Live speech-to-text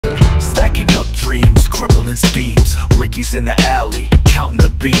turbulence beams. Ricky's in the alley, counting the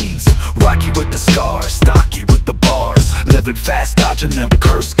beans. Rocky with the scars, stocky with the bars. Living fast, dodging them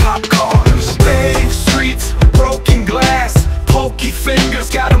cursed cop cars. Paved streets, broken glass. Pokey fingers,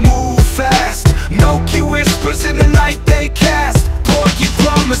 gotta move fast. Noki whispers in the night they cast. Porky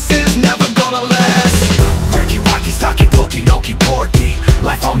promises, never gonna last. Ricky, Rocky, stocky, pokey, Noki, Porky.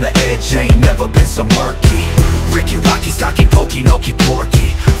 Life on the edge ain't never been so murky. Ricky, Rocky, stocky, pokey, Noki, Porky.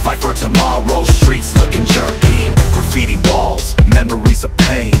 Fight for tomorrow, streets looking jerky. Graffiti walls, memories of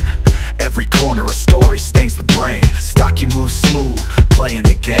pain. Every corner a story stains the brain. Stocky moves smooth, playing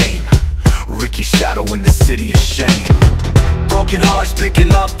the game. Ricky's shadow in the city of shame. Broken hearts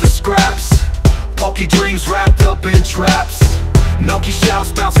picking up the scraps. Pokey dreams wrapped up in traps. Noki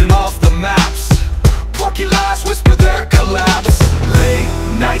shouts bouncing off the maps. Porky lies whisper their collapse. Late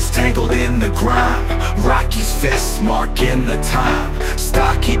nights tangled in the grime. Rocky's fists marking the time.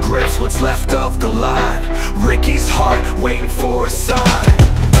 Stocky grips what's left of the line. Ricky's heart waiting for a sign.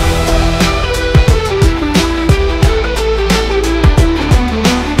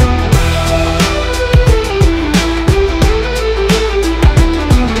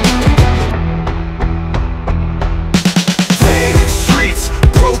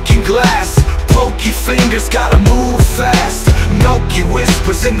 Glass, pokey fingers gotta move fast. Noki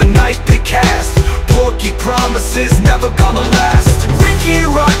whispers in the night they cast. Porky promises never gonna last. Ricky,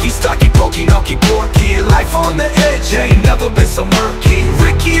 Rocky, stocky, pokey, Noki, Porky. Life on the edge ain't never been so murky.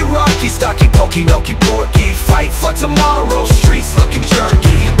 Ricky, Rocky, stocky, pokey, Noki, Porky. Fight for tomorrow, streets looking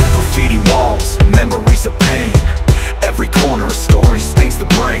jerky. Graffiti walls, memories of pain. Every corner a story stains the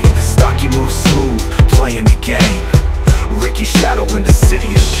brain. Stocky moves smooth, playing the game. Ricky's shadow in the city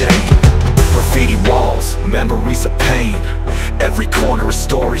of shame. Graffiti walls, memories of pain. Every corner a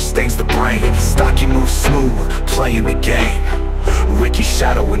story stains the brain. Stocky moves smooth, playing the game. Ricky's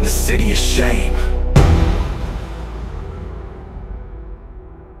shadow in the city of shame.